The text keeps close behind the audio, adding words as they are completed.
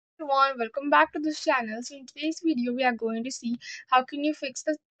Everyone, welcome back to this channel. So in today's video we are going to see how can you fix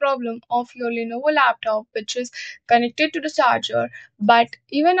the problem of your Lenovo laptop which is connected to the charger, but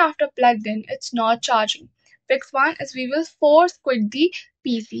even after plugged in it's not charging. Fix one is we will force quit the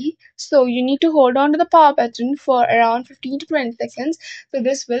PC. So you need to hold on to the power button for around 15 to 20 seconds. So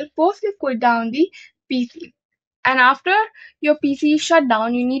this will forcefully quit down the PC. And after your PC is shut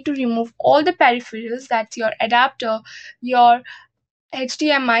down, you need to remove all the peripherals, that's your adapter, your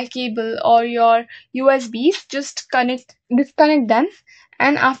HDMI cable or your USBs. Just disconnect them,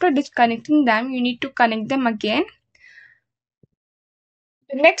 and after disconnecting them you need to connect them again.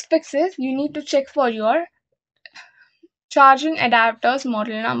 The next fix is you need to check for your charging adapter's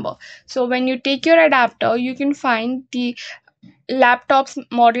model number. So when you take your adapter, you can find the laptop's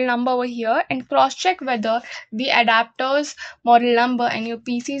model number over here and cross check whether the adapter's model number and your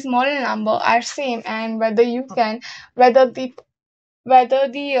PC's model number are same, and whether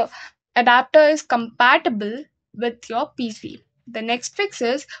the adapter is compatible with your PC. The next fix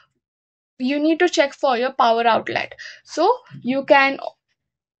is you need to check for your power outlet. So you can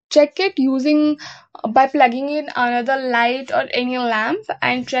check it using by plugging in another light or any lamp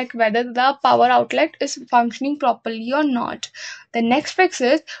and check whether the power outlet is functioning properly or not. The next fix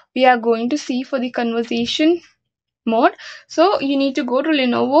is we are going to see for the conversation mode. So you need to go to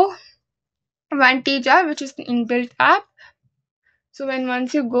Lenovo Vantage app, which is the inbuilt app. So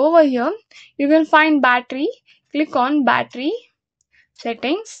once you go over here, you can find battery. Click on battery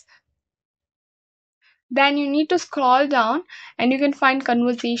settings. Then you need to scroll down and you can find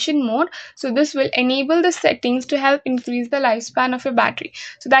conversation mode. So this will enable the settings to help increase the lifespan of your battery.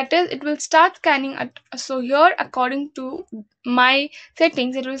 So that is, it will start scanning at, so here according to my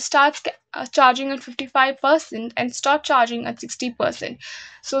settings, it will start charging at 55% and start charging at 60%.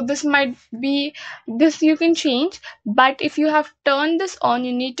 So this might be, this you can change, but if you have turned this on,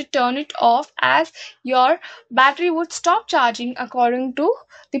 you need to turn it off, as your battery would stop charging according to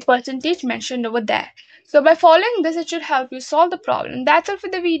the percentage mentioned over there. So by following this, it should help you solve the problem. That's all for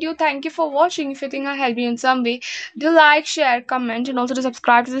the video. Thank you for watching. If you think I helped you in some way, do like, share, comment, and also to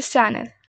subscribe to this channel.